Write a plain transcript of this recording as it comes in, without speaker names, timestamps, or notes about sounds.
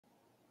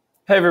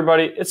Hey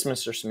everybody, it's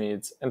Mr.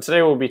 Smedes, and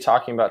today we'll be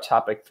talking about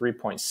topic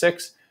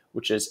 3.6,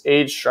 which is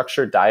age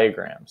structure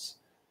diagrams.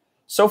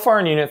 So far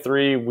in Unit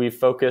 3, we've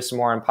focused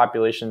more on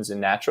populations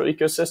in natural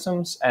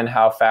ecosystems and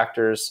how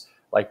factors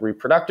like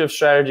reproductive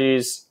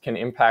strategies can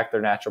impact their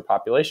natural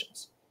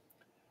populations.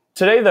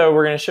 Today, though,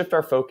 we're going to shift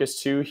our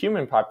focus to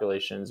human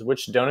populations,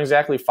 which don't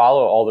exactly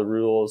follow all the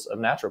rules of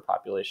natural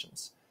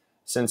populations,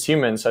 since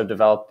humans have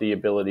developed the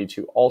ability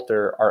to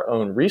alter our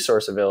own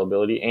resource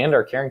availability and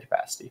our carrying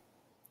capacity.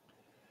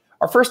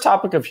 Our first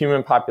topic of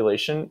human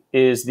population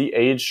is the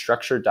age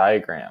structure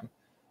diagram.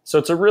 So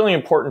it's a really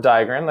important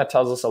diagram that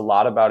tells us a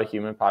lot about a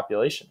human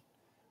population.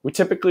 We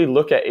typically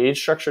look at age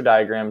structure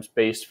diagrams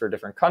based for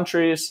different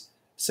countries,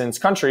 since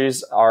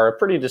countries are a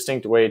pretty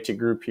distinct way to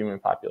group human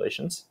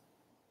populations.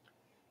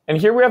 And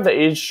here we have the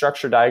age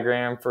structure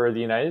diagram for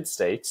the United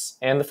States,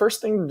 and the first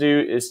thing to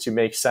do is to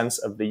make sense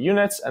of the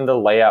units and the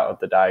layout of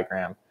the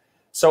diagram.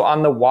 So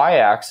on the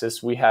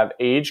y-axis, we have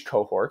age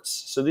cohorts.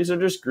 So these are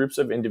just groups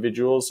of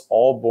individuals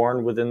all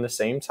born within the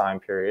same time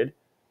period.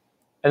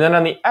 And then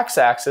on the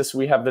x-axis,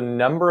 we have the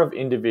number of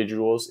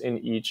individuals in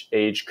each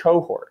age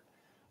cohort.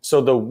 So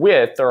the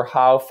width, or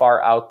how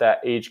far out that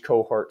age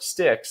cohort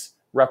sticks,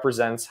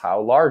 represents how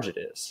large it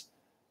is.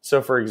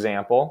 So for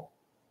example,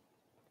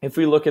 if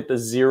we look at the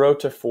 0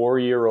 to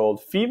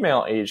 4-year-old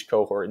female age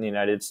cohort in the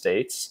United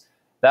States,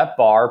 that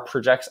bar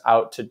projects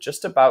out to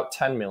just about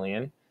 10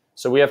 million.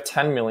 So we have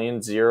 10 million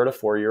 0 to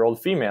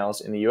 4-year-old females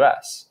in the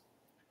US.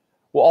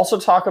 We'll also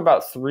talk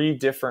about 3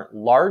 different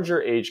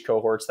larger age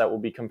cohorts that we'll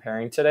be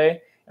comparing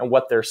today, and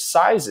what their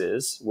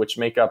sizes, which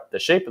make up the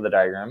shape of the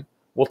diagram,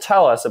 will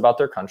tell us about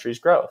their country's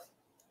growth.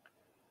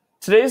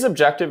 Today's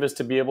objective is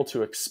to be able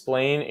to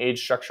explain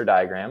age structure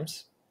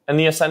diagrams, and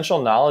the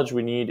essential knowledge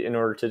we need in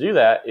order to do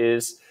that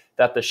is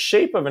that the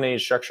shape of an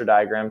age structure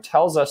diagram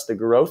tells us the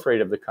growth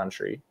rate of the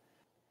country,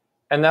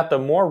 and that the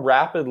more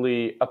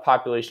rapidly a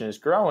population is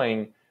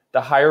growing, the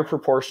higher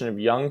proportion of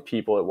young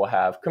people it will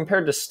have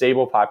compared to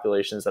stable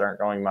populations that aren't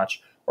growing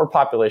much or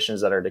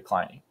populations that are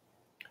declining.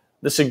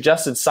 The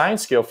suggested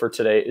science skill for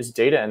today is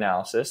data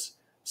analysis,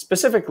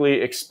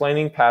 specifically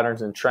explaining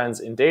patterns and trends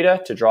in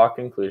data to draw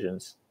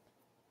conclusions.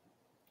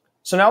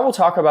 So now we'll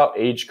talk about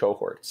age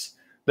cohorts.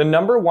 The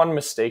number one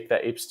mistake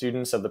that APES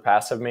students of the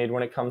past have made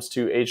when it comes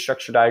to age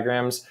structure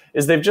diagrams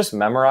is they've just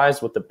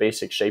memorized what the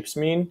basic shapes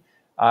mean,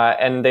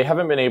 and they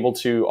haven't been able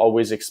to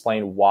always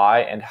explain why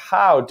and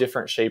how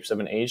different shapes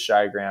of an age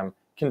diagram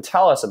can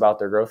tell us about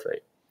their growth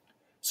rate.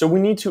 So we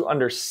need to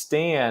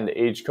understand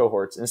age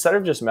cohorts instead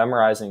of just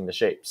memorizing the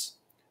shapes.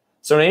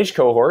 So an age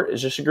cohort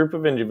is just a group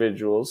of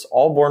individuals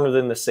all born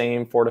within the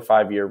same 4 to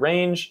 5 year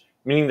range,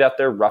 meaning that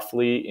they're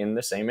roughly in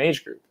the same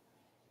age group.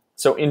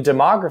 So in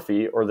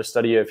demography, or the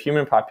study of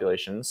human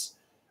populations,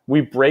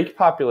 we break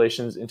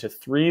populations into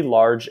 3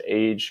 large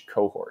age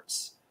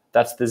cohorts.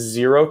 That's the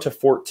 0 to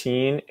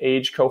 14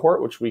 age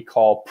cohort, which we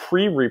call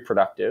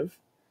pre-reproductive,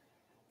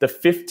 the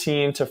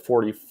 15 to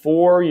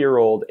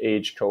 44-year-old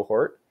age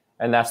cohort,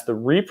 and that's the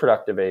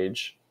reproductive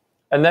age,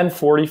 and then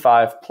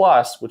 45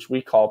 plus, which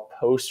we call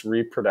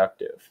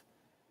post-reproductive.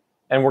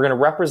 And we're going to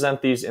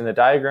represent these in the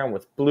diagram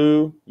with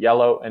blue,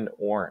 yellow, and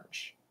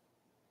orange.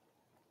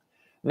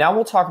 Now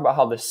we'll talk about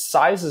how the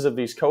sizes of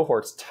these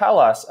cohorts tell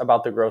us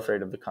about the growth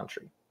rate of the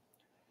country.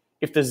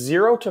 If the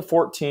 0 to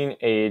 14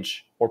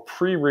 age or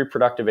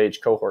pre-reproductive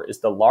age cohort is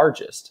the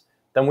largest,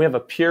 then we have a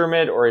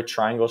pyramid or a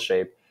triangle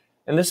shape,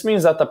 and this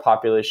means that the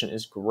population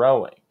is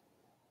growing.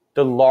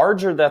 The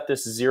larger that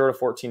this 0 to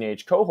 14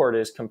 age cohort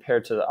is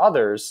compared to the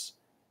others,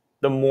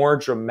 the more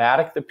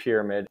dramatic the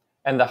pyramid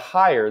and the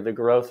higher the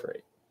growth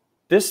rate.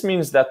 This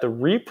means that the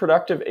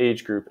reproductive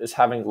age group is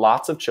having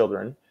lots of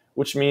children,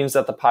 which means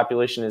that the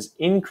population is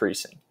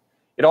increasing.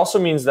 It also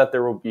means that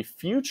there will be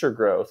future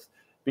growth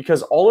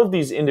because all of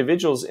these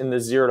individuals in the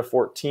 0 to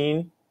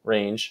 14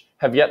 range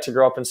have yet to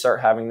grow up and start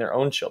having their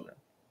own children.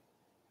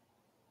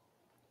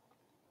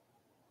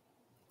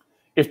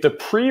 If the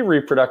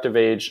pre-reproductive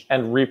age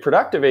and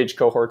reproductive age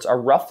cohorts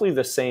are roughly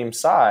the same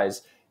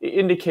size, it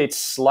indicates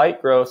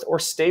slight growth or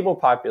stable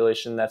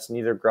population that's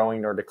neither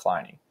growing nor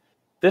declining.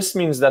 This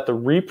means that the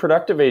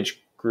reproductive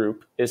age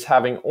group is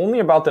having only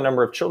about the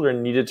number of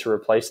children needed to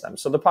replace them,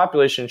 so the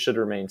population should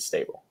remain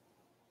stable.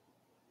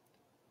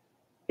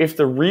 If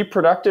the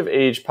reproductive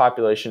age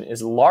population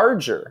is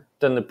larger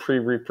than the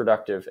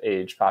pre-reproductive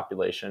age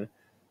population,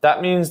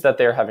 that means that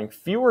they're having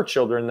fewer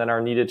children than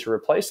are needed to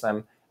replace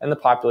them, and the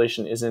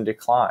population is in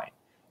decline.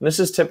 And this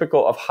is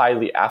typical of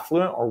highly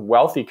affluent or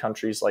wealthy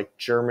countries like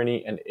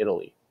Germany and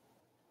Italy.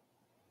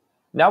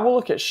 Now we'll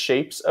look at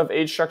shapes of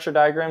age structure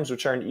diagrams,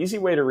 which are an easy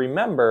way to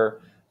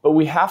remember, but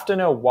we have to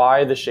know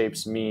why the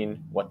shapes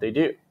mean what they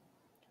do.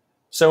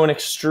 So an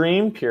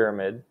extreme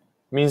pyramid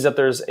means that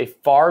there's a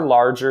far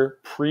larger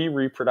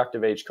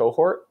pre-reproductive age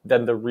cohort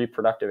than the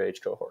reproductive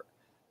age cohort.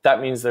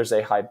 That means there's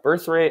a high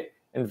birth rate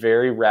and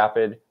very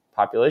rapid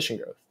population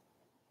growth.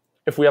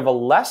 If we have a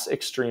less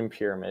extreme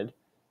pyramid,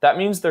 that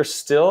means there's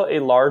still a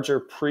larger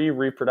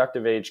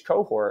pre-reproductive age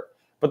cohort,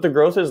 but the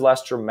growth is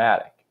less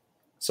dramatic.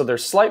 So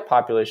there's slight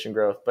population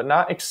growth, but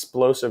not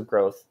explosive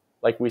growth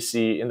like we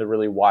see in the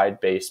really wide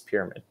base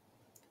pyramid.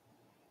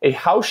 A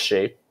house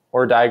shape,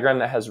 or a diagram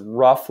that has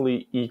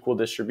roughly equal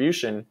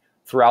distribution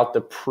throughout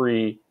the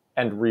pre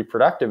and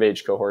reproductive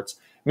age cohorts,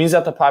 means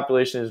that the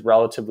population is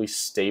relatively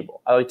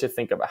stable. I like to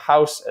think of a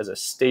house as a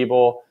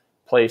stable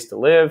place to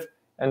live,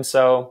 and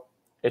so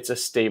it's a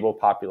stable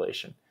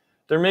population.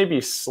 There may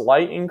be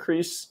slight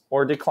increase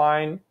or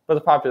decline, but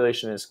the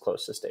population is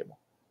close to stable.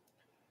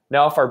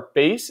 Now, if our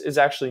base is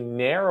actually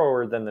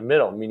narrower than the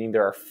middle, meaning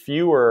there are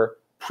fewer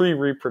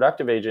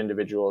pre-reproductive age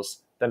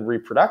individuals than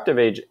reproductive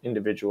age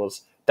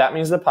individuals, that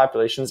means the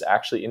population is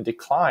actually in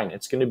decline.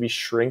 It's going to be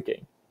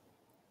shrinking.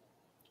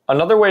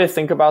 Another way to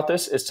think about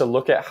this is to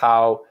look at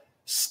how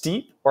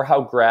steep or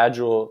how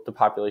gradual the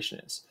population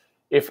is.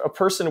 If a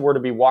person were to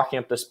be walking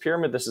up this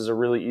pyramid, this is a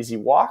really easy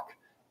walk,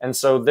 and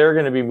so they're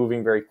going to be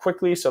moving very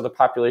quickly, so the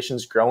population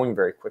is growing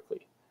very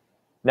quickly.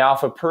 Now,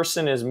 if a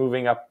person is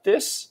moving up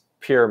this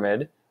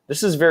pyramid,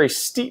 this is very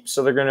steep,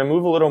 so they're going to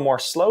move a little more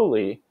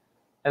slowly,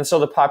 and so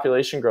the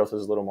population growth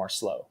is a little more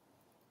slow.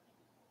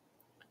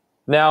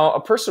 Now,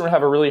 a person would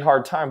have a really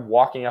hard time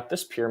walking up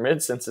this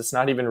pyramid since it's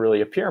not even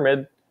really a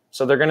pyramid,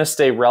 so they're going to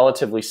stay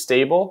relatively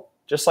stable,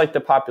 just like the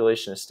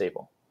population is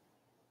stable.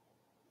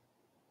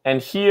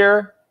 And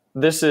here,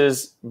 this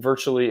is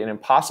virtually an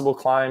impossible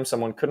climb.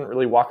 Someone couldn't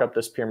really walk up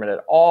this pyramid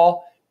at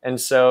all, and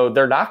so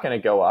they're not going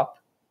to go up.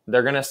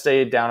 They're going to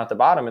stay down at the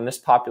bottom, and this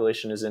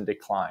population is in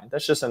decline.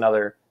 That's just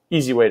another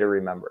easy way to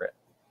remember it.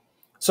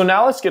 So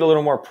now let's get a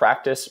little more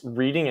practice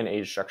reading an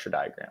age structure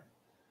diagram.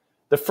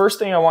 The first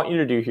thing I want you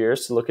to do here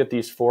is to look at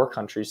these 4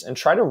 countries and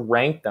try to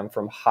rank them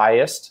from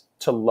highest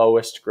to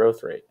lowest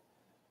growth rate.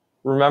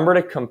 Remember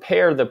to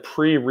compare the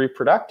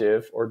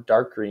pre-reproductive, or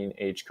dark green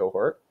age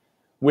cohort,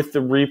 with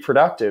the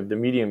reproductive, the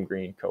medium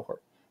green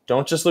cohort.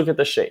 Don't just look at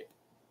the shape.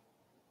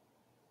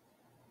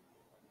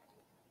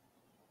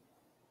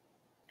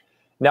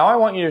 Now I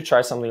want you to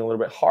try something a little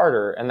bit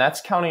harder, and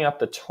that's counting up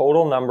the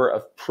total number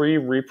of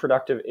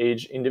pre-reproductive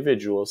age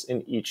individuals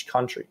in each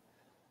country.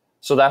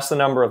 So that's the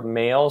number of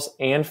males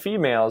and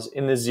females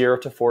in the 0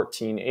 to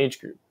 14 age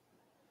group.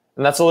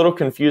 And that's a little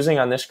confusing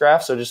on this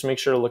graph, so just make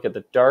sure to look at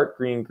the dark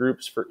green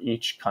groups for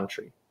each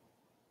country.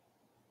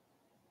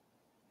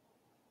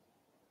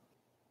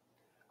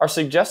 Our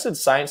suggested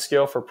science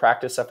skill for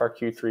practice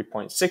FRQ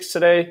 3.6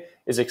 today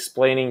is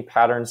explaining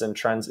patterns and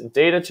trends in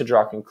data to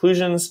draw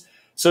conclusions.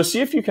 So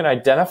see if you can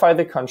identify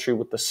the country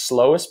with the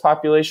slowest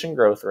population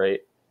growth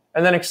rate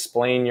and then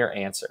explain your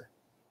answer.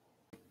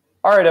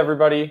 All right,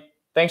 everybody,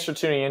 thanks for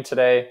tuning in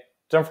today.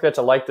 Don't forget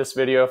to like this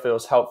video if it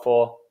was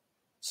helpful,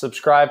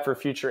 subscribe for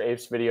future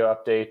APES video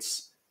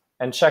updates,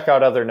 and check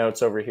out other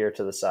notes over here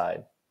to the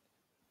side.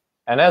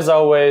 And as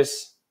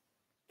always,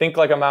 think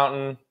like a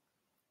mountain,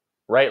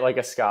 write like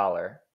a scholar.